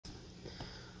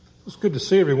It's good to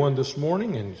see everyone this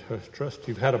morning, and I trust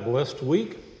you've had a blessed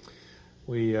week.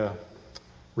 We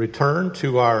return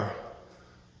to our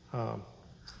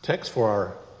text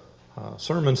for our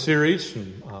sermon series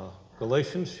from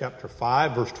Galatians chapter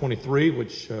 5, verse 23,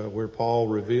 where Paul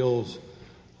reveals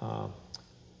the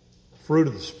fruit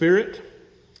of the Spirit.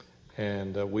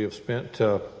 And we have spent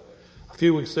a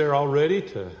few weeks there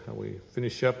already. We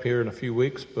finish up here in a few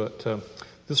weeks. But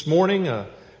this morning,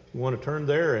 you want to turn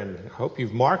there, and I hope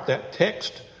you've marked that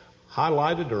text,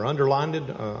 highlighted or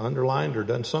underlined or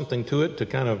done something to it to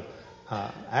kind of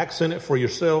accent it for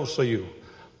yourselves so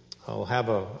I'll have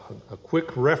a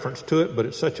quick reference to it. But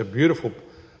it's such a beautiful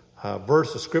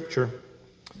verse of Scripture,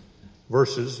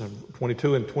 verses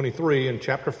 22 and 23 in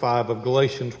chapter 5 of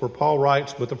Galatians, where Paul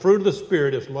writes, "But the fruit of the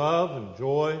Spirit is love and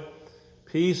joy,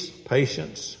 peace,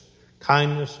 patience,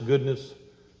 kindness, goodness,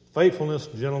 faithfulness,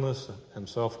 gentleness, and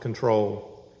self-control.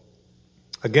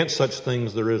 Against such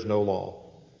things there is no law."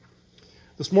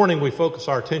 This morning we focus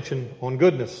our attention on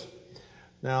goodness.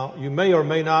 Now, you may or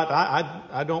may not,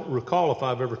 I don't recall if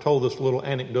I've ever told this little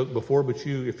anecdote before, but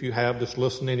if you have, just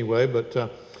listen anyway.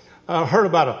 But I heard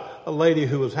about a lady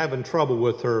who was having trouble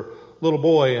with her little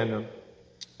boy, and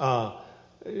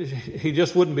he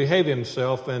just wouldn't behave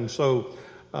himself, and so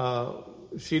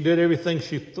she did everything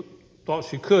she thought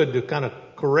she could to kind of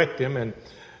correct him, and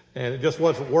it just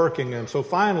wasn't working. And so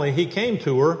finally he came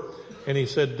to her and he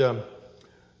said,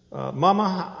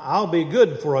 "Mama, I'll be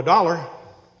good for $1.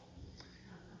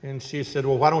 And she said,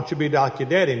 "Well, why don't you be like your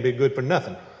daddy and be good for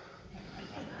nothing?"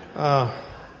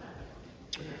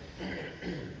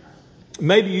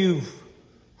 Maybe you've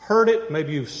heard it,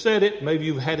 maybe you've said it, maybe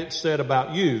you've had it said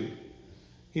about you.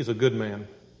 He's a good man.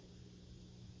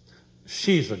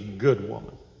 She's a good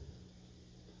woman.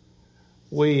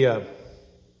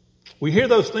 We hear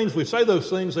those things, we say those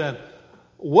things, and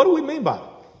what do we mean by it?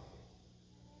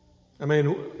 I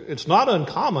mean, it's not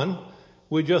uncommon.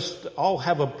 We just all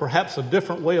have perhaps a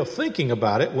different way of thinking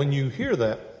about it when you hear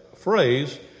that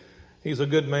phrase, he's a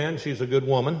good man, she's a good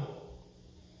woman.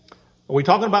 Are we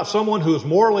talking about someone who is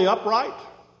morally upright?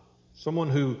 Someone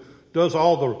who does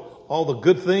all the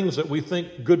good things that we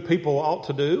think good people ought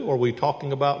to do? Or are we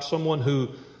talking about someone who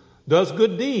does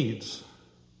good deeds?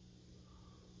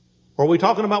 Or are we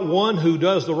talking about one who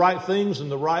does the right things in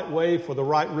the right way for the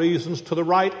right reasons to the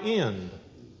right end?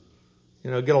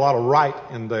 Get a lot of right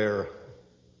in there.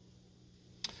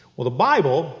 Well, the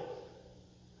Bible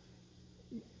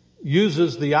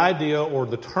uses the idea or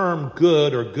the term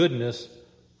good or goodness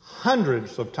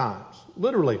hundreds of times,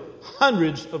 literally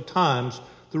hundreds of times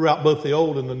throughout both the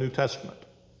Old and the New Testament.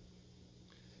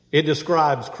 It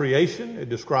describes creation, it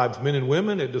describes men and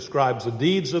women, it describes the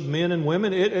deeds of men and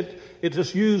women. It's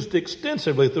just used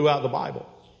extensively throughout the Bible.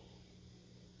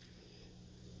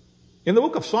 In the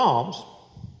book of Psalms,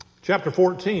 chapter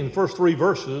 14, first 3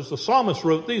 verses, the psalmist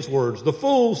wrote these words, "The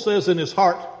fool says in his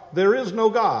heart, there is no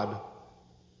God.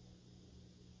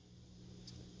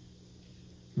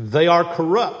 They are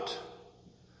corrupt.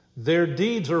 Their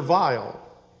deeds are vile.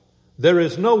 There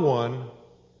is no one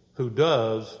who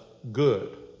does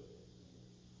good.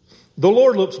 The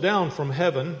Lord looks down from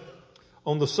heaven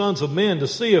on the sons of men to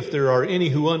see if there are any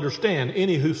who understand,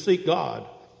 any who seek God.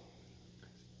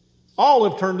 All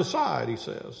have turned aside," he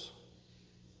says,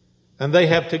 "and they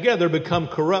have together become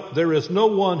corrupt. There is no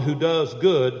one who does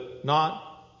good, not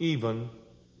even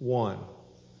one."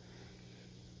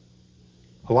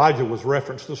 Elijah was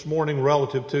referenced this morning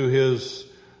relative to his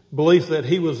belief that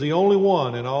he was the only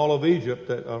one in all of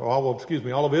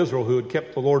all of Israel who had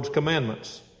kept the Lord's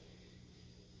commandments.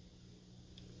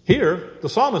 Here, the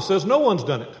psalmist says no one's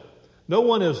done it. No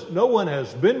one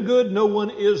has been good. No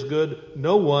one is good.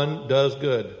 No one does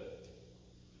good.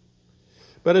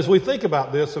 But as we think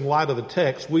about this in light of the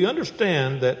text, we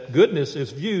understand that goodness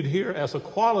is viewed here as a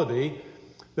quality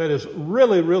that is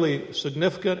really, really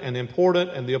significant and important,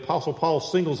 and the Apostle Paul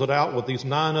singles it out with these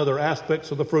 9 other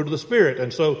aspects of the fruit of the Spirit.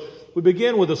 And so we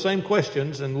begin with the same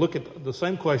questions and look at the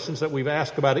same questions that we've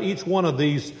asked about each one of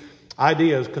these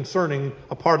ideas concerning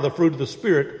a part of the fruit of the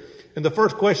Spirit. And the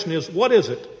first question is, what is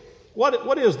it?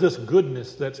 What is this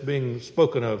goodness that's being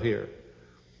spoken of here?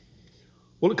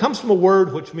 Well, it comes from a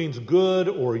word which means good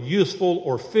or useful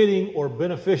or fitting or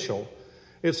beneficial.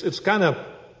 It's kind of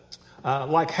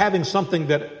like having something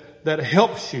that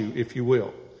helps you, if you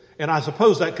will. And I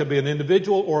suppose that could be an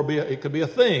individual or it could be a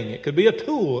thing. It could be a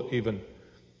tool even.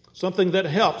 Something that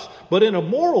helps. But in a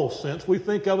moral sense, we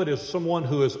think of it as someone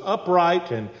who is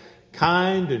upright and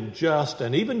kind and just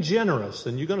and even generous.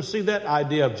 And you're going to see that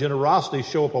idea of generosity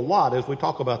show up a lot as we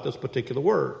talk about this particular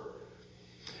word.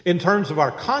 In terms of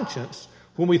our conscience,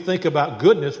 When we think about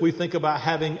goodness, we think about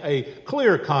having a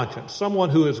clear conscience. Someone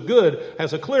who is good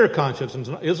has a clear conscience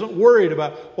and isn't worried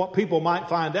about what people might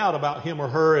find out about him or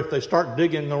her if they start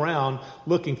digging around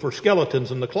looking for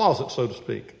skeletons in the closet, so to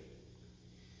speak.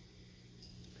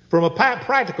 From a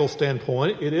practical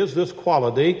standpoint, it is this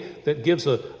quality that gives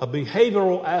a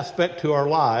behavioral aspect to our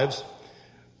lives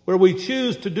where we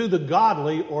choose to do the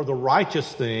godly or the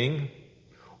righteous thing,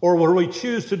 or where we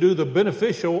choose to do the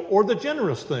beneficial or the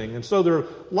generous thing. And so there are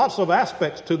lots of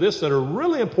aspects to this that are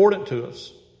really important to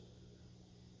us.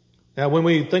 Now, when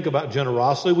we think about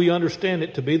generosity, we understand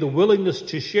it to be the willingness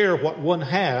to share what one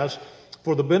has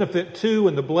for the benefit to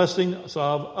and the blessings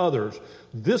of others.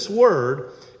 This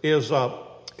word is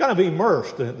kind of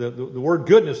immersed. The word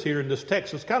goodness here in this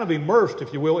text is kind of immersed,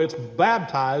 if you will. It's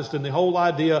baptized in the whole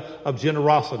idea of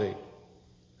generosity.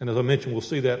 And as I mentioned, we'll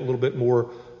see that a little bit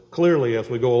more clearly as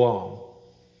we go along.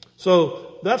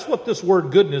 So that's what this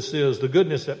word goodness is, the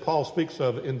goodness that Paul speaks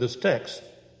of in this text.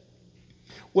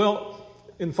 Well,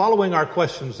 in following our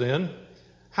questions then,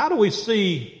 how do we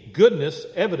see goodness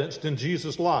evidenced in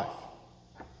Jesus' life?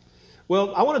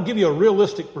 Well, I want to give you a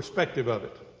realistic perspective of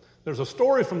it. There's a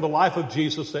story from the life of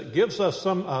Jesus that gives us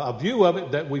a view of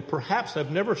it that we perhaps have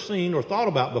never seen or thought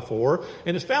about before,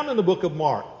 and it's found in the book of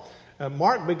Mark.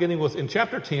 Mark, in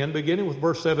chapter 10, beginning with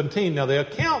verse 17. Now, the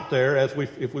account there, if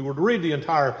we were to read the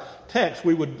entire text,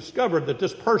 we would discover that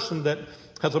this person that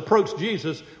has approached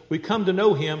Jesus, we come to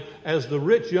know him as the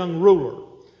rich young ruler.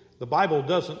 The Bible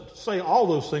doesn't say all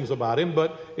those things about him,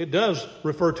 but it does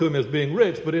refer to him as being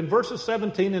rich. But in verses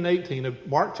 17 and 18 of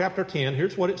Mark chapter 10,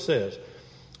 here's what it says.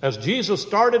 As Jesus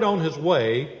started on his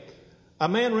way, a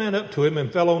man ran up to him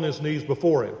and fell on his knees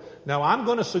before him. Now, I'm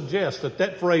going to suggest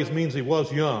that phrase means he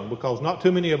was young, because not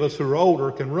too many of us who are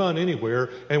older can run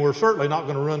anywhere, and we're certainly not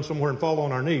going to run somewhere and fall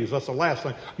on our knees. That's the last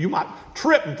thing. You might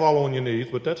trip and fall on your knees,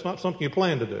 but that's not something you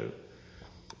plan to do.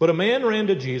 But a man ran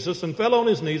to Jesus and fell on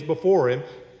his knees before him.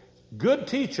 "Good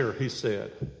teacher," he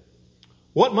said,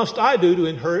 "what must I do to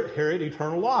inherit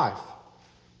eternal life?"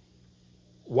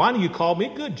 "Why do you call me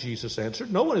good?" Jesus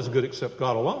answered. "No one is good except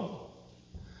God alone."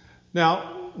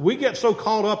 Now, we get so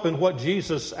caught up in what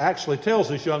Jesus actually tells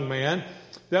this young man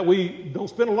that we don't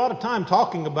spend a lot of time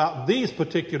talking about these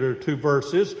particular two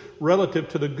verses relative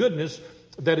to the goodness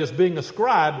that is being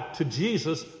ascribed to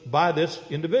Jesus by this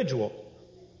individual.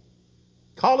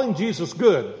 Calling Jesus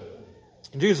good.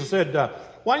 Jesus said,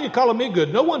 "Why are you calling me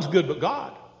good? No one's good but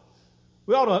God."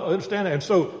 We ought to understand that. And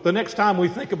so the next time we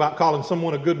think about calling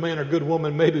someone a good man or good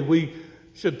woman, maybe we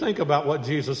should think about what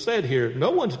Jesus said here.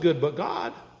 No one's good but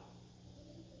God.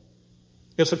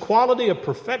 It's a quality of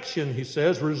perfection, he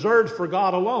says, reserved for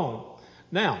God alone.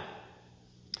 Now,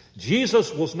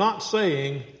 Jesus was not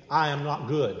saying, "I am not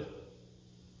good."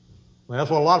 Well,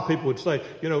 that's what a lot of people would say.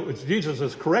 If Jesus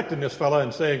is correcting this fellow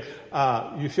and saying,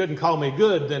 "You shouldn't call me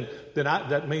good," then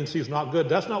that means he's not good.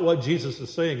 That's not what Jesus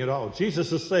is saying at all.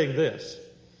 Jesus is saying this.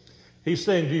 He's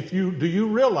saying, do you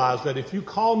realize that if you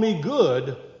call me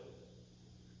good,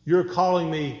 you're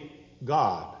calling me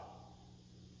God?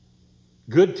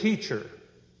 Good teacher.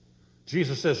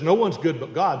 Jesus says no one's good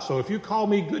but God. So if you call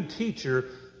me good teacher,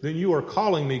 then you are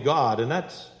calling me God. And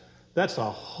that's a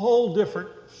whole different,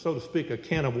 so to speak, a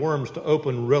can of worms to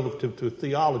open relative to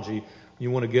theology.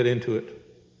 You want to get into it.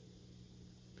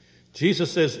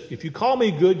 Jesus says, if you call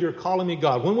me good, you're calling me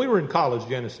God. When we were in college,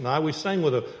 Janice and I, we sang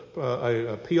with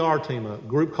a PR team, a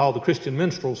group called the Christian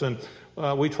Minstrels, and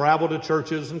we traveled to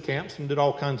churches and camps and did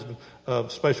all kinds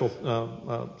of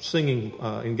special singing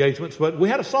engagements. But we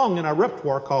had a song in our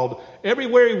repertoire called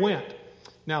 "Everywhere He Went."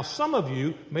 Now, some of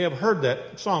you may have heard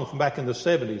that song from back in the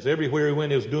 70s. "Everywhere He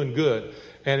Went" is doing good.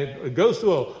 And it goes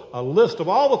through a list of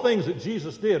all the things that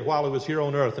Jesus did while he was here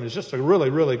on earth. And it's just a really,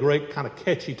 really great kind of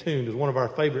catchy tune. It's one of our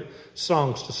favorite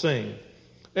songs to sing.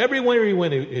 Everywhere he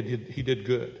went, he did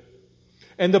good.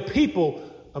 And the people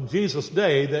of Jesus'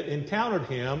 day that encountered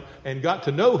him and got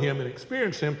to know him and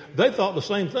experienced him, they thought the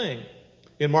same thing.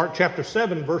 In Mark chapter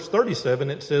 7, verse 37,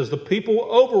 it says, the people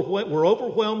were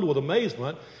overwhelmed with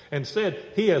amazement and said,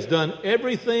 "He has done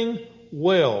everything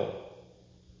well.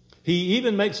 He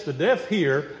even makes the deaf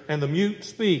hear and the mute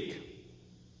speak."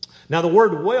 Now, the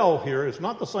word "well" here is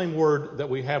not the same word that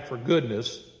we have for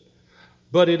goodness,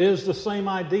 but it is the same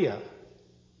idea.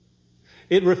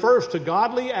 It refers to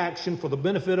godly action for the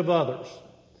benefit of others.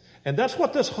 And that's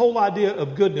what this whole idea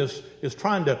of goodness is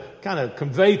trying to kind of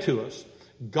convey to us.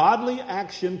 Godly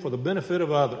action for the benefit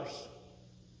of others.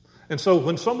 And so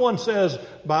when someone says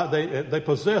they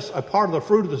possess a part of the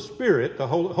fruit of the Spirit, the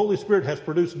Holy Spirit has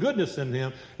produced goodness in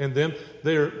them,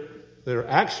 they're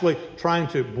actually trying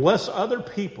to bless other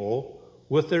people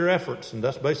with their efforts. And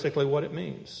that's basically what it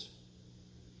means.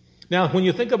 Now, when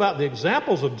you think about the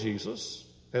examples of Jesus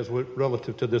as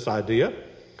relative to this idea,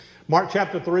 Mark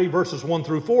chapter 3, verses 1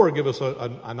 through 4 give us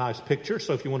a nice picture.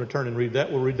 So if you want to turn and read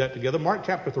that, we'll read that together. Mark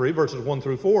chapter 3, verses 1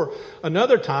 through 4.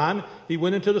 Another time, he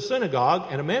went into the synagogue,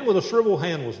 and a man with a shriveled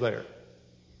hand was there.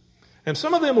 And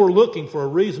some of them were looking for a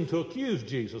reason to accuse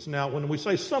Jesus. Now, when we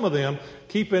say some of them,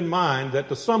 keep in mind that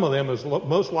the some of them is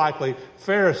most likely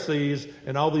Pharisees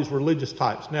and all these religious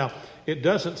types. Now, it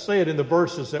doesn't say it in the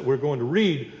verses that we're going to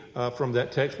read from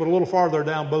that text, but a little farther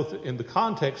down, both in the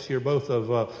context here, both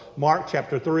of Mark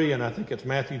chapter 3 and I think it's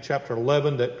Matthew chapter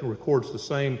 11 that records the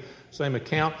same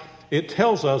account. It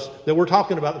tells us that we're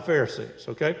talking about the Pharisees,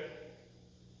 okay?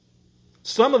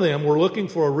 Some of them were looking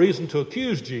for a reason to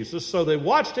accuse Jesus, so they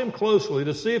watched him closely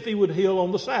to see if he would heal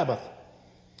on the Sabbath.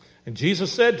 And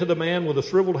Jesus said to the man with the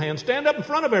shriveled hand, "Stand up in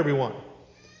front of everyone."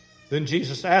 Then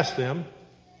Jesus asked them,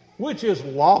 "Which is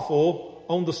lawful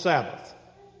on the Sabbath?"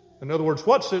 In other words,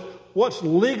 what's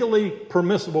legally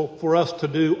permissible for us to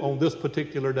do on this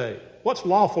particular day? What's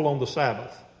lawful on the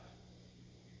Sabbath?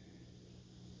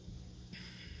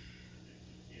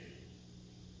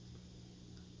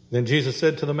 Then Jesus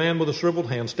said to the man with the shriveled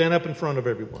hand, "Stand up in front of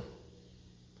everyone."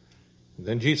 And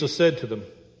then Jesus said to them,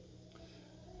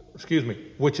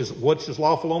 which is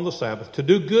lawful on the Sabbath, to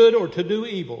do good or to do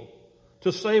evil,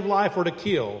 to save life or to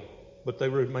kill? But they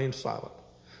remained silent.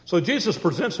 So Jesus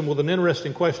presents them with an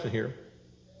interesting question here.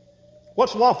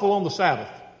 What's lawful on the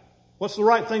Sabbath? What's the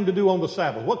right thing to do on the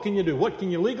Sabbath? What can you do? What can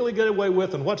you legally get away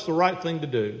with, and what's the right thing to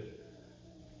do?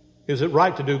 Is it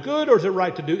right to do good, or is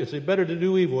it better to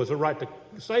do evil? Is it right to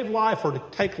save life or to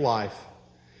take life?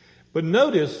 But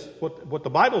notice what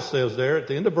the Bible says there at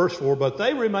the end of verse 4, but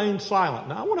they remained silent.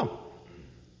 Now I want to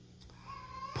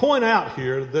point out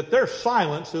here that their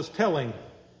silence is telling,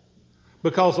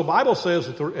 because the Bible says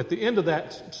at the end of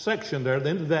that section there,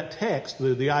 the end of that text,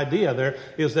 the idea there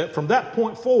is that from that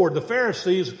point forward, the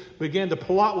Pharisees began to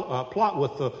plot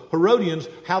with the Herodians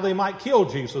how they might kill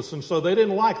Jesus. And so they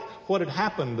didn't like what had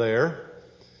happened there.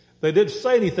 They didn't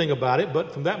say anything about it,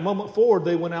 but from that moment forward,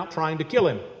 they went out trying to kill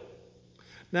him.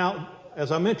 Now,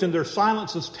 as I mentioned, their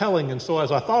silence is telling. And so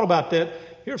as I thought about that,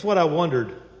 here's what I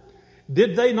wondered.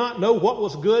 Did they not know what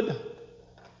was good?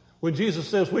 When Jesus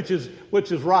says which is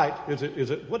right, is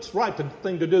it what's right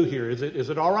thing to do here? Is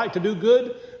it all right to do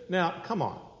good? Now, come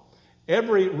on.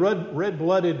 Every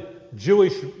red-blooded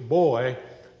Jewish boy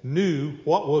knew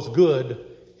what was good.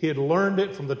 He had learned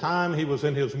it from the time he was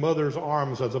in his mother's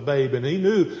arms as a babe, and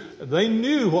they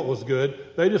knew what was good.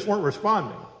 They just weren't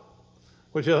responding,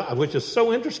 which is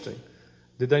so interesting.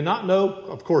 Did they not know?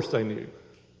 Of course they knew.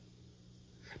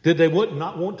 Did they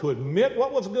not want to admit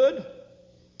what was good?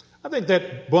 I think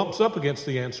that bumps up against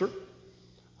the answer.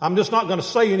 I'm just not going to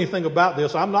say anything about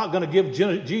this. I'm not going to give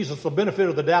Jesus the benefit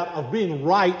of the doubt of being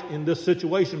right in this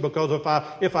situation, because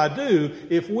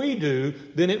if we do,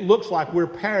 then it looks like we're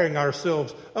pairing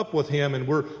ourselves up with him and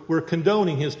we're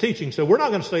condoning his teaching. So we're not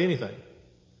going to say anything.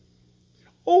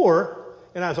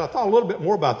 And as I thought a little bit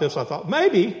more about this, I thought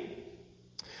maybe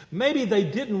they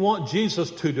didn't want Jesus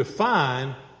to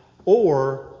define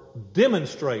or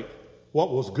demonstrate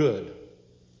what was good.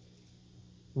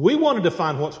 We want to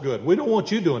define what's good. We don't want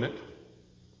you doing it.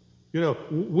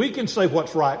 We can say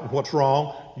what's right and what's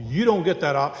wrong. You don't get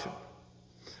that option.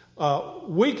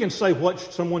 We can say what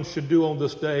someone should do on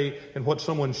this day and what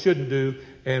someone shouldn't do,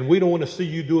 and we don't want to see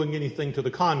you doing anything to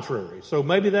the contrary. So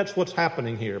maybe that's what's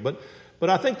happening here. But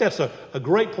I think that's a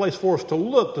great place for us to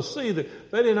look to see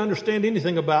that they didn't understand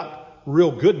anything about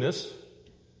real goodness.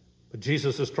 But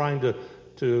Jesus is trying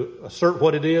to assert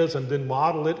what it is and then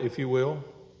model it, if you will.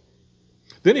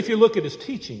 Then if you look at his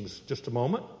teachings just a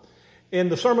moment, in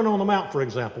the Sermon on the Mount, for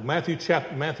example, Matthew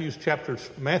chapters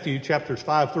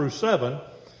 5 through 7,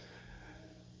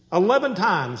 11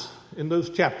 times in those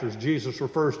chapters Jesus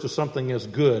refers to something as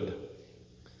good.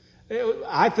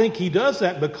 I think he does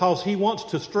that because he wants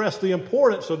to stress the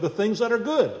importance of the things that are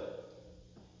good.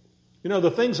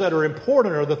 The things that are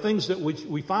important are the things that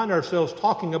we find ourselves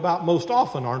talking about most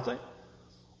often, aren't they?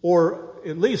 Or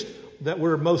at least that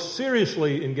we're most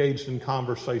seriously engaged in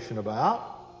conversation about,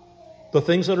 the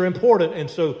things that are important. And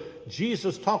so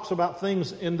Jesus talks about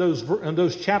things in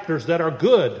those chapters that are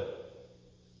good.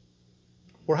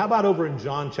 Or how about over in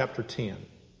John chapter 10?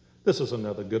 This is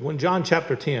another good one. John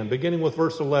chapter 10, beginning with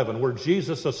verse 11, where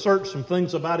Jesus asserts some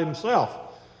things about himself.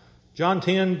 John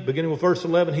 10, beginning with verse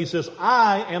 11, he says,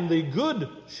 "I am the good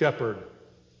shepherd."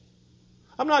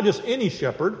 I'm not just any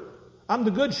shepherd. I'm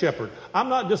the good shepherd. I'm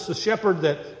not just the shepherd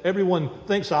that everyone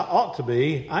thinks I ought to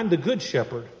be. I'm the good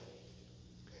shepherd.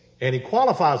 And he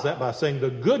qualifies that by saying the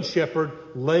good shepherd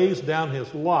lays down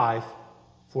his life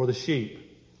for the sheep.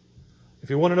 If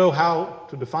you want to know how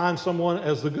to define someone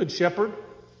as the good shepherd,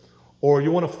 or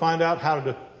you want to find out how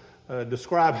to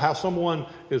describe how someone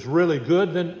is really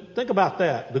good, then think about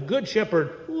that. The good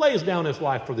shepherd lays down his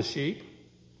life for the sheep.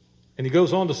 And he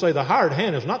goes on to say the hired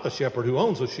hand is not the shepherd who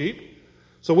owns the sheep.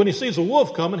 So when he sees a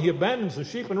wolf coming, he abandons the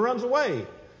sheep and runs away.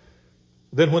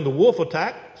 Then when the wolf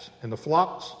attacks and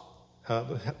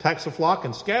attacks the flock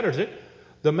and scatters it,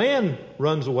 the man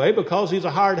runs away because he's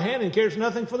a hired hand and cares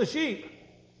nothing for the sheep.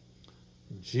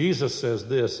 Jesus says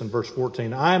this in verse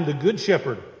 14, I am the good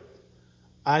shepherd.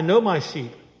 I know my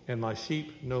sheep, and my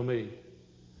sheep know me.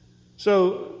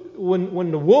 So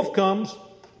when the wolf comes,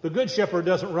 the good shepherd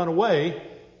doesn't run away,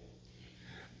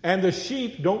 and the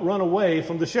sheep don't run away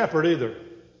from the shepherd either.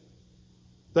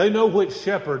 They know which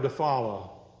shepherd to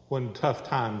follow when tough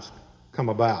times come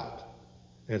about.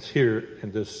 And it's here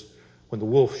in this, when the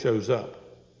wolf shows up.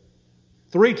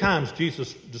 3 times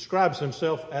Jesus describes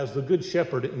himself as the good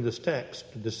shepherd in this text,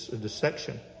 this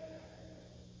section.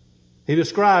 He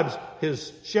describes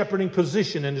his shepherding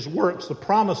position and his works, the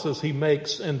promises he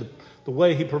makes, and the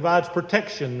way he provides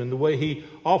protection, and the way he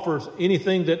offers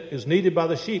anything that is needed by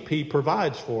the sheep, he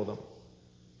provides for them.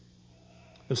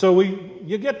 And so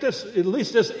you get this, at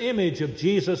least this image of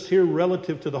Jesus here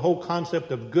relative to the whole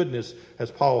concept of goodness, as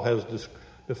Paul has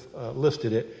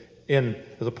listed it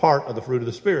as a part of the fruit of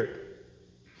the Spirit.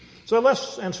 So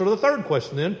let's answer the third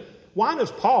question then. Why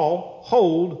does Paul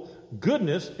hold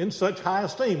goodness in such high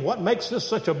esteem? What makes this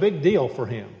such a big deal for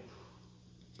him?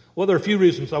 Well, there are a few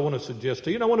reasons I want to suggest to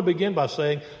you. And I want to begin by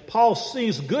saying Paul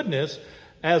sees goodness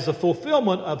as a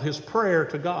fulfillment of his prayer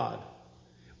to God.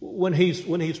 When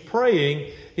he's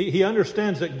praying, he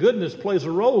understands that goodness plays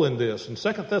a role in this. In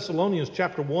 2 Thessalonians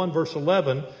chapter 1, verse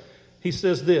 11, he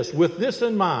says this, with this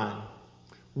in mind,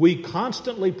 we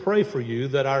constantly pray for you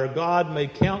that our God may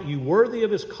count you worthy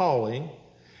of his calling,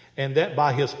 and that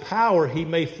by his power he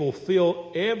may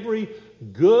fulfill every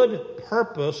good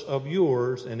purpose of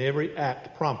yours and every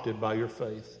act prompted by your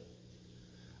faith.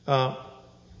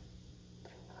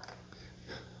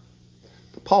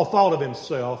 Paul thought of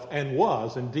himself and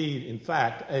was indeed, in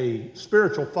fact, a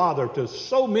spiritual father to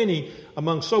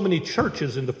among so many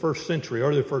churches in the first century,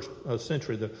 early first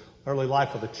century, the early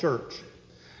life of the church.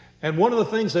 And one of the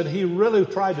things that he really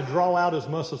tried to draw out as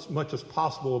much as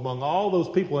possible among all those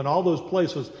people in all those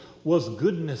places was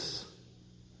goodness.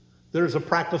 There's a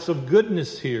practice of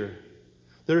goodness here.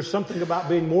 There's something about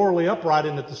being morally upright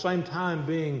and at the same time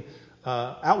being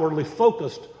outwardly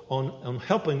focused on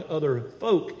helping other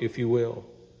folk, if you will.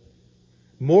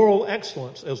 Moral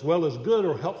excellence as well as good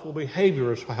or helpful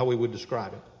behavior is how we would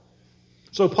describe it.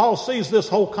 So Paul sees this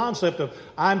whole concept of,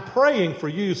 I'm praying for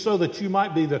you so that you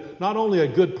might be not only a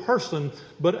good person,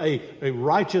 but a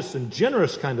righteous and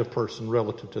generous kind of person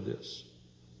relative to this.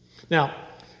 Now,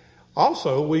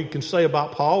 also, we can say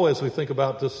about Paul, as we think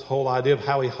about this whole idea of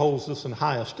how he holds this in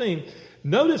high esteem,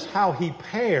 notice how he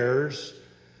pairs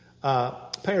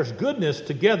goodness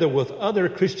together with other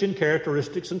Christian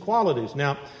characteristics and qualities.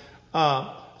 Now,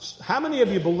 how many of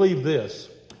you believe this?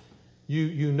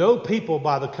 You know people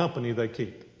by the company they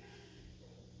keep.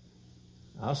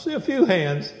 I see a few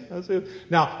hands.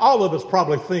 Now, all of us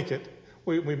probably think it.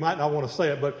 We might not want to say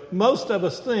it, but most of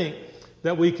us think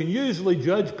that we can usually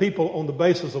judge people on the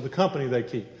basis of the company they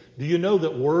keep. Do you know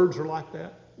that words are like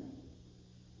that?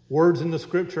 Words in the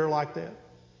Scripture are like that.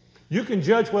 You can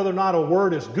judge whether or not a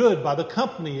word is good by the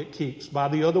company it keeps, by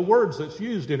the other words that's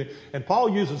used in it. And Paul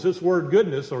uses this word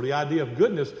goodness, or the idea of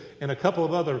goodness, in a couple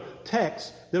of other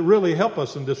texts that really help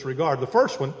us in this regard. The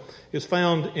first one is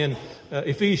found in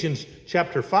Ephesians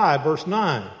chapter 5, verse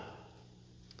 9.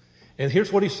 And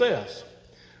here's what he says.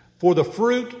 For the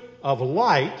fruit of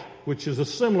light, which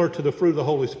is similar to the fruit of the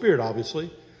Holy Spirit, obviously,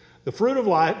 the fruit of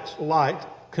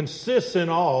light consists in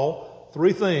all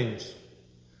 3 things: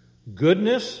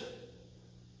 goodness,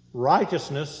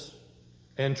 righteousness,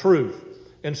 and truth.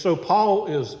 And so Paul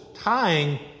is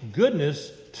tying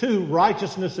goodness to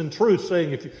righteousness and truth,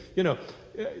 saying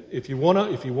if you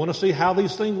want to see how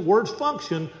these words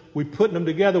function, we put them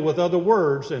together with other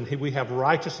words, and we have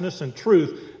righteousness and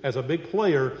truth as a big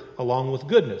player along with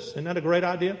goodness. Isn't that a great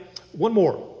idea? One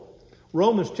more.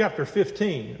 Romans chapter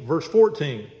 15, verse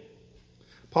 14.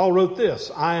 Paul wrote this,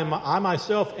 I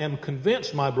myself am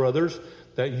convinced, my brothers,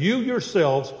 that you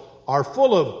yourselves are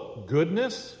full of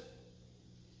goodness.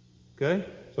 Okay?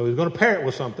 So he's going to pair it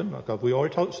with something, because we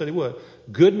already said he would.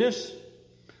 Goodness,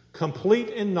 complete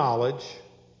in knowledge,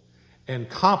 and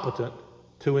competent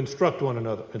to instruct one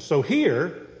another. And so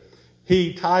here,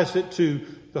 he ties it to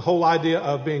the whole idea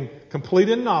of being complete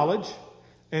in knowledge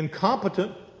and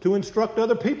competent to instruct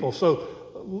other people. So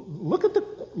look at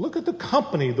the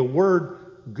company the word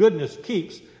goodness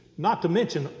keeps, not to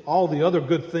mention all the other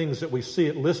good things that we see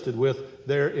it listed with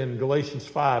there in Galatians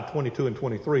 5, 22 and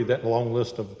 23, that long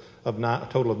list of a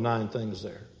total of 9 things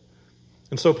there.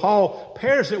 And so Paul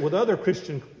pairs it with other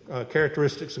Christian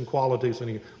characteristics and qualities, and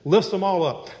he lifts them all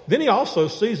up. Then he also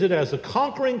sees it as a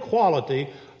conquering quality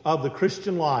of the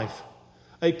Christian life.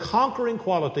 A conquering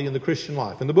quality in the Christian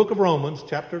life. In the book of Romans,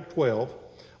 chapter 12, I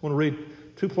want to read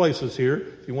 2 places here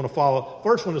if you want to follow.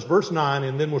 First one is verse 9,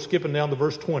 and then we're skipping down to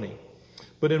verse 20.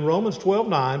 But in Romans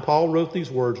 12:9, Paul wrote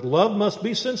these words, "Love must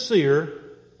be sincere,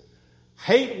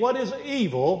 hate what is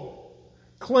evil,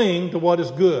 cling to what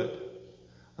is good."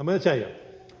 I'm going to tell you,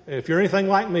 if you're anything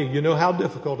like me, you know how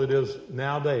difficult it is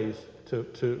nowadays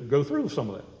to go through some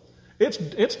of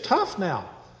that. It's tough now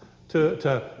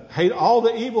to hate all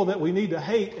the evil that we need to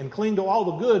hate and cling to all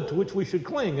the good to which we should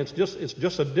cling. It's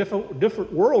just a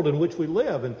different world in which we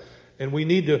live, and we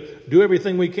need to do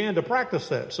everything we can to practice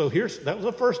that. So that was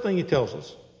the first thing he tells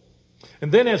us.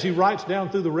 And then as he writes down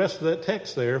through the rest of that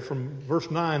text there, from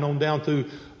verse 9 on down to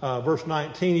verse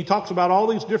 19, he talks about all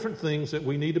these different things that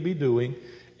we need to be doing.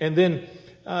 And then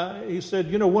he said,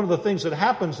 one of the things that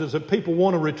happens is that people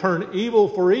want to return evil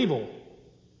for evil.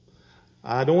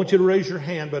 I don't want you to raise your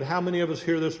hand, but how many of us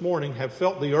here this morning have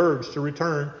felt the urge to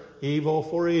return evil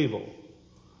for evil?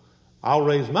 I'll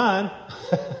raise mine.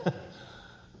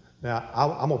 Now,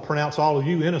 I'm going to pronounce all of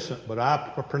you innocent, but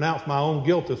I pronounce my own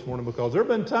guilt this morning, because there have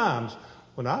been times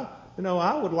when I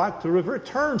would like to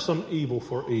return some evil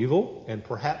for evil, and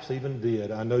perhaps even did.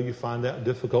 I know you find that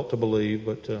difficult to believe,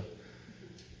 but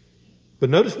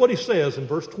notice what he says in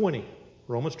verse 20,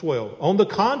 Romans 12. On the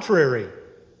contrary,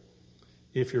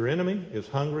 if your enemy is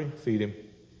hungry, feed him.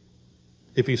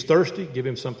 If he's thirsty, give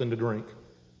him something to drink.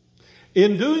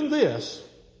 In doing this,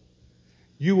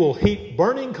 you will heap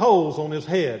burning coals on his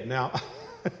head. Now,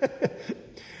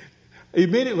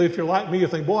 immediately, if you're like me, you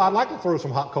think, boy, I'd like to throw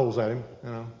some hot coals at him.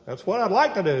 That's what I'd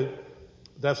like to do.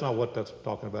 That's not what that's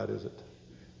talking about, is it?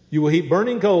 You will heap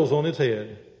burning coals on his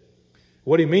head.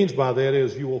 What he means by that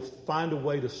is you will find a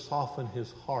way to soften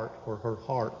his heart or her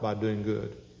heart by doing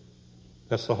good.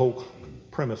 That's the whole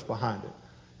premise behind it.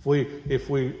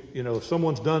 If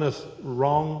someone's done us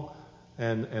wrong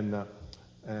and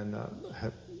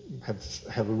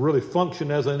have really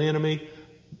functioned as an enemy,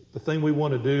 the thing we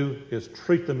want to do is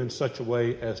treat them in such a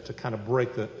way as to kind of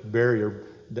break the barrier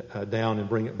down and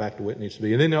bring it back to what it needs to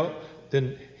be. And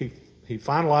then he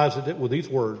finalizes it with these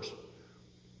words: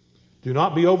 do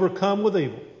not be overcome with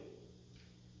evil,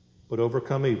 but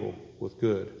overcome evil with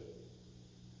good.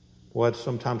 Well, it's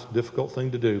sometimes a difficult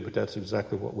thing to do, but that's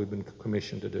exactly what we've been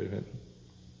commissioned to do.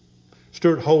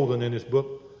 Stuart Holden, in his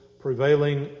book,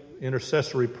 Prevailing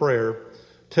Intercessory Prayer,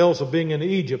 tells of being in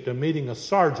Egypt and meeting a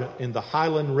sergeant in the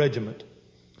Highland Regiment.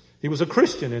 He was a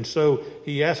Christian, and so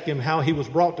he asked him how he was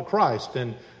brought to Christ.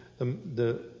 And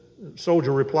the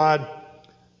soldier replied,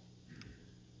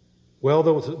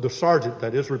 the sergeant,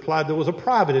 that is, replied, there was a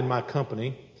private in my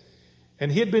company,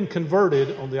 and he had been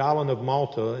converted on the island of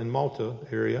Malta, in Malta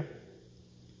area.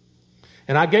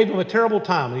 And I gave him a terrible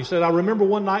time. And he said, I remember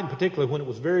one night in particular when it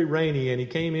was very rainy, and he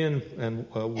came in and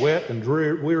wet and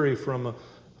weary from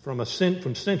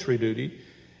sentry duty.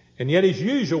 And yet, as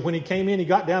usual, when he came in, he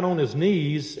got down on his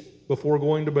knees before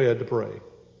going to bed to pray.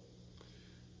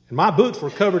 And my boots were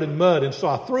covered in mud, and so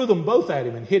I threw them both at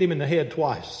him and hit him in the head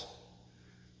twice.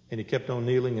 And he kept on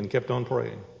kneeling and kept on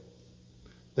praying.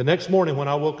 The next morning when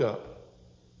I woke up,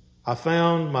 I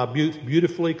found my boots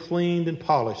beautifully cleaned and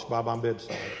polished by my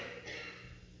bedside.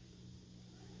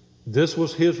 This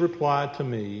was his reply to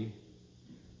me,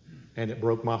 and it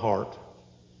broke my heart.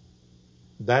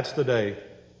 That's the day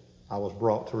I was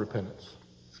brought to repentance.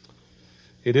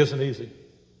 It isn't easy.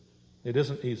 It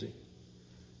isn't easy.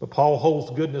 But Paul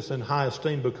holds goodness in high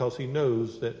esteem because he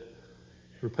knows that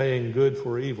repaying good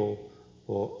for evil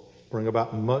will bring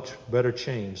about much better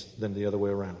change than the other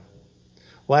way around.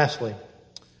 Lastly,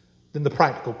 then the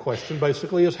practical question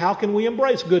basically is, how can we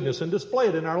embrace goodness and display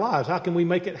it in our lives? How can we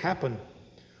make it happen?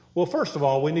 Well, first of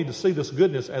all, we need to see this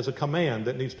goodness as a command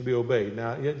that needs to be obeyed.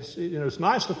 Now, it's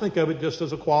nice to think of it just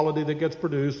as a quality that gets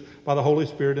produced by the Holy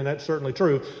Spirit, and that's certainly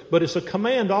true. But it's a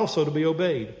command also to be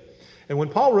obeyed. And when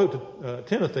Paul wrote to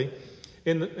Timothy,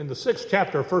 in the 6th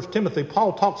chapter of 1 Timothy,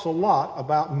 Paul talks a lot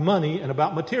about money and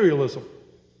about materialism.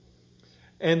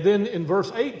 And then in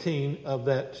verse 18 of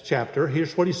that chapter,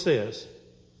 here's what he says.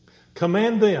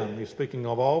 Command them, he's speaking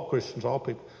of all Christians, all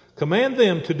people, command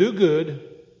them to do good,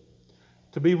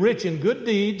 to be rich in good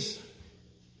deeds,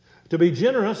 to be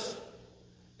generous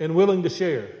and willing to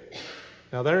share.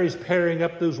 Now there he's pairing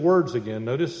up those words again,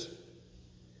 notice.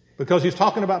 Because he's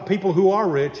talking about people who are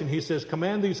rich, and he says,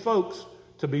 command these folks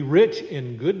to be rich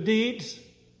in good deeds,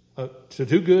 to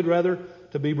do good rather,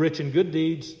 to be rich in good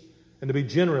deeds, and to be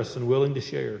generous and willing to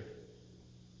share.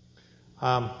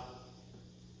 I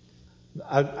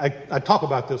talk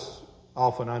about this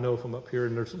often, I know, from up here,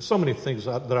 and there's so many things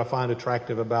that I find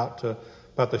attractive about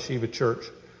the Shiva Church.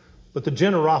 But the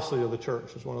generosity of the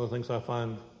church is one of the things I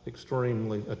find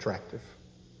extremely attractive.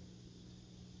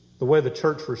 The way the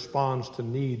church responds to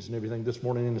needs and everything. This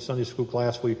morning in the Sunday school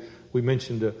class, we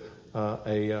mentioned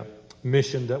a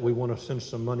mission that we want to send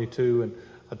some money to, and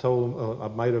I told them, I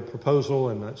made a proposal,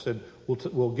 and I said,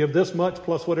 we'll give this much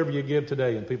plus whatever you give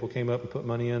today. And people came up and put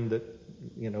money in that,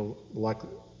 like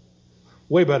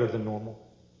way better than normal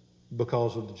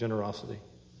because of the generosity.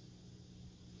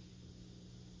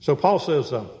 So Paul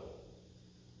says,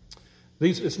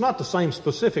 it's not the same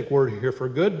specific word here for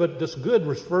good, but this good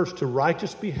refers to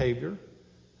righteous behavior.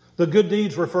 The good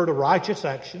deeds refer to righteous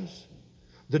actions.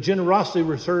 The generosity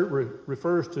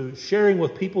refers to sharing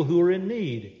with people who are in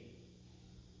need,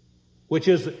 which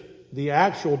is the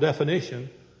actual definition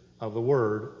of the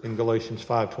word in Galatians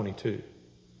 5:22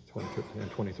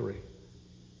 and 23.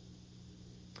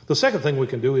 The second thing we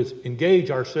can do is engage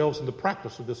ourselves in the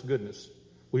practice of this goodness.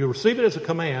 We receive it as a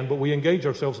command, but we engage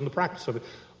ourselves in the practice of it.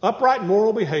 Upright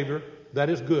moral behavior, that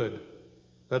is good.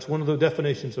 That's one of the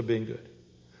definitions of being good.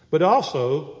 But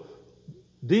also,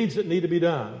 deeds that need to be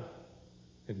done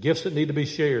and gifts that need to be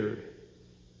shared.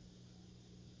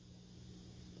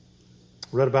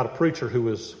 I read about a preacher who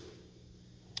was,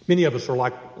 many of us are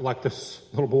like this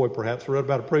little boy perhaps. I read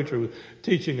about a preacher who was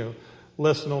teaching a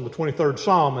lesson on the 23rd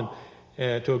Psalm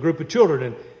and to a group of children,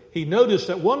 and he noticed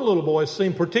that one little boy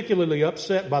seemed particularly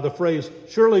upset by the phrase,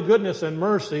 "Surely goodness and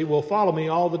mercy will follow me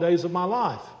all the days of my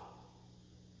life."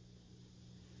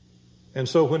 And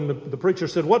so when the preacher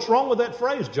said, "What's wrong with that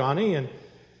phrase, Johnny?" And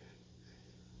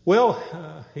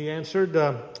he answered,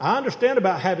 "I understand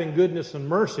about having goodness and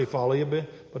mercy follow you,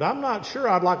 but I'm not sure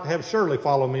I'd like to have Shirley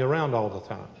follow me around all the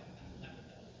time."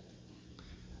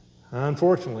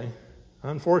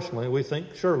 Unfortunately, we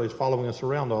think Shirley's following us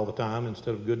around all the time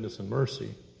instead of goodness and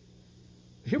mercy.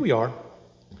 Here we are.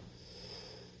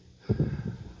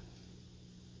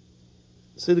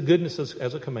 See the goodness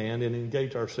as a command and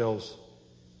engage ourselves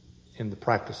in the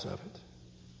practice of it.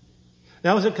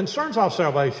 Now, as it concerns our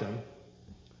salvation,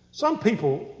 some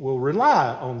people will rely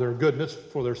on their goodness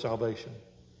for their salvation.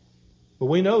 But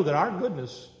we know that our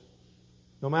goodness,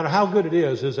 no matter how good it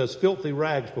is as filthy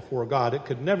rags before God. It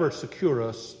could never secure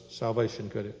us salvation,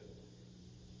 could it?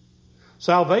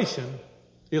 Salvation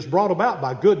is brought about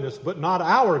by goodness, but not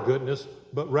our goodness,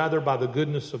 but rather by the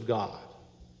goodness of God.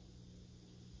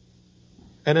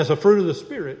 And as a fruit of the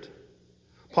Spirit,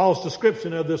 Paul's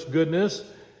description of this goodness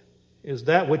is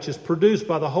that which is produced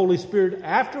by the Holy Spirit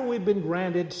after we've been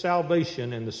granted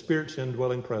salvation and the Spirit's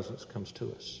indwelling presence comes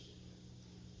to us.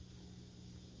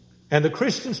 And the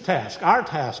Christian's task, our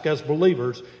task as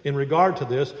believers in regard to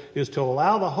this, is to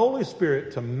allow the Holy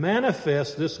Spirit to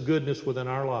manifest this goodness within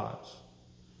our lives.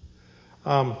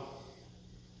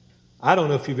 I don't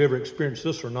know if you've ever experienced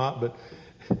this or not, but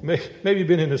maybe you've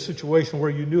been in a situation where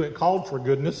you knew it called for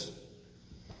goodness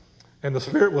and the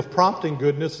Spirit was prompting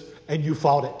goodness and you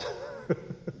fought it.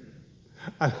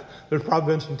 There's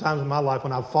probably been some times in my life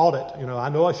when I've fought it. I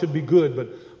know I should be good,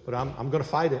 but I'm going to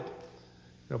fight it.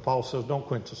 Paul says, don't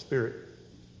quench the Spirit.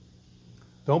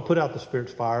 Don't put out the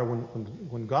Spirit's fire.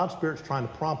 When God's Spirit's trying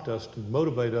to prompt us, to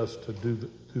motivate us to do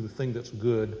the thing that's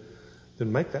good,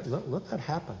 then let that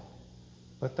happen.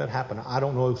 Let that happen. I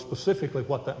don't know specifically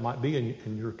what that might be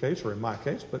in your case or in my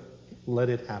case, but let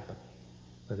it happen.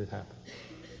 Let it happen.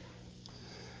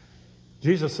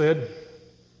 Jesus said,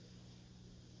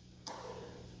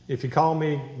 if you call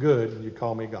me good, you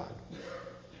call me God.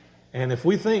 And if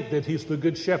we think that He's the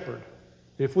good shepherd,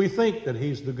 if we think that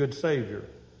He's the good Savior,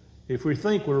 if we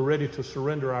think we're ready to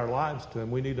surrender our lives to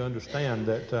Him, we need to understand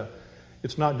that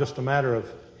it's not just a matter of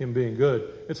Him being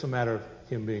good, it's a matter of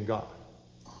Him being God.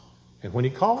 And when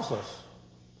He calls us,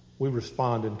 we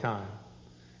respond in kind.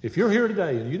 If you're here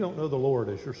today and you don't know the Lord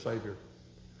as your Savior,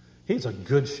 He's a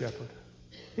good shepherd.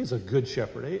 He's a good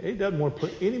shepherd. He doesn't want to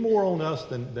put any more on us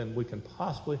than we can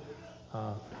possibly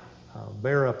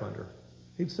bear up under.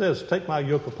 He says, take my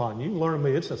yoke upon you. Learn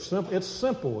me. It's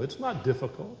simple. It's not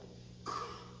difficult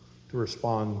to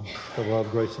respond to the love,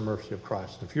 grace, and mercy of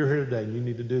Christ. If you're here today and you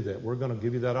need to do that, we're going to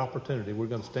give you that opportunity. We're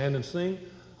going to stand and sing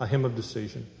a hymn of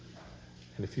decision.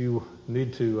 And if you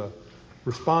need to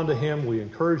respond to Him, we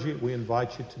encourage you, we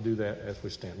invite you to do that as we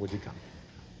stand. Would you come?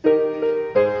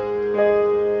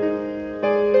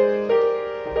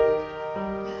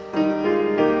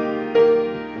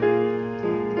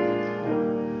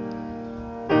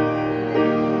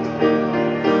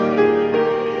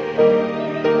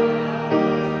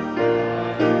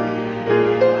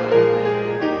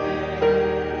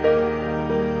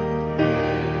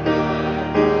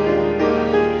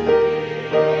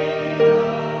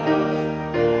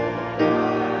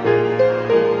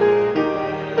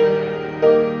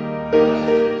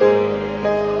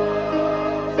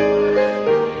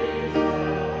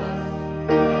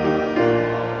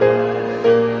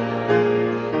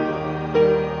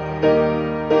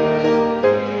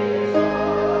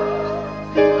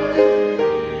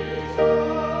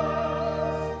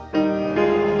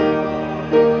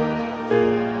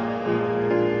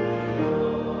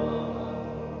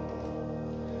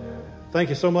 thank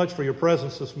you so much for your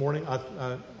presence this morning.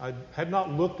 I had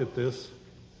not looked at this.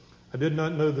 I did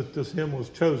not know that this hymn was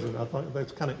chosen. I thought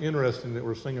that's kind of interesting that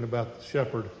we're singing about the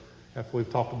shepherd after we've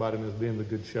talked about him as being the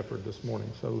good shepherd this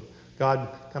morning. So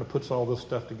God kind of puts all this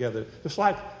stuff together. Just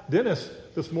like Dennis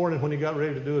this morning when he got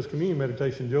ready to do his communion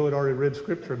meditation, Joe had already read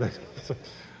scripture.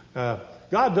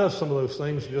 God does some of those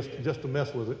things just to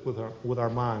mess with our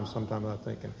minds sometimes, I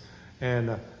think,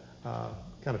 and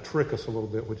kind of trick us a little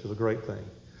bit, which is a great thing.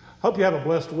 Hope you have a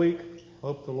blessed week.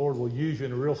 Hope the Lord will use you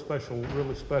in a really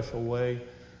special way,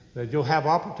 that you'll have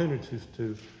opportunities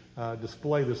to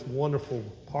display this wonderful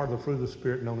part of the fruit of the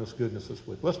Spirit known as goodness this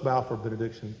week. Let's bow for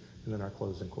benediction and then our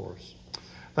closing chorus.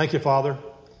 Thank you, Father,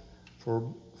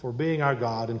 for being our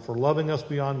God and for loving us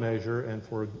beyond measure and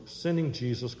for sending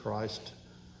Jesus Christ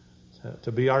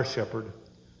to be our shepherd,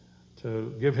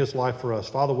 to give his life for us.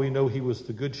 Father, we know he was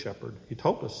the good shepherd. He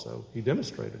told us so. He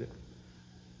demonstrated it.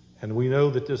 And we know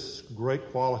that this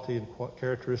great quality and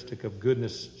characteristic of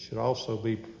goodness should also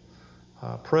be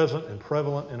present and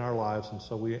prevalent in our lives. And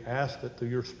so we ask that through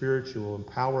your Spirit you will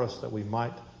empower us that we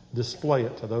might display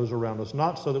it to those around us,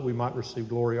 not so that we might receive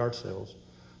glory ourselves,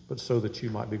 but so that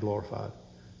you might be glorified.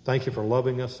 Thank you for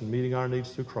loving us and meeting our needs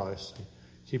through Christ.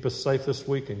 Keep us safe this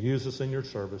week and use us in your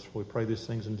service. We pray these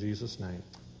things in Jesus' name.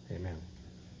 Amen.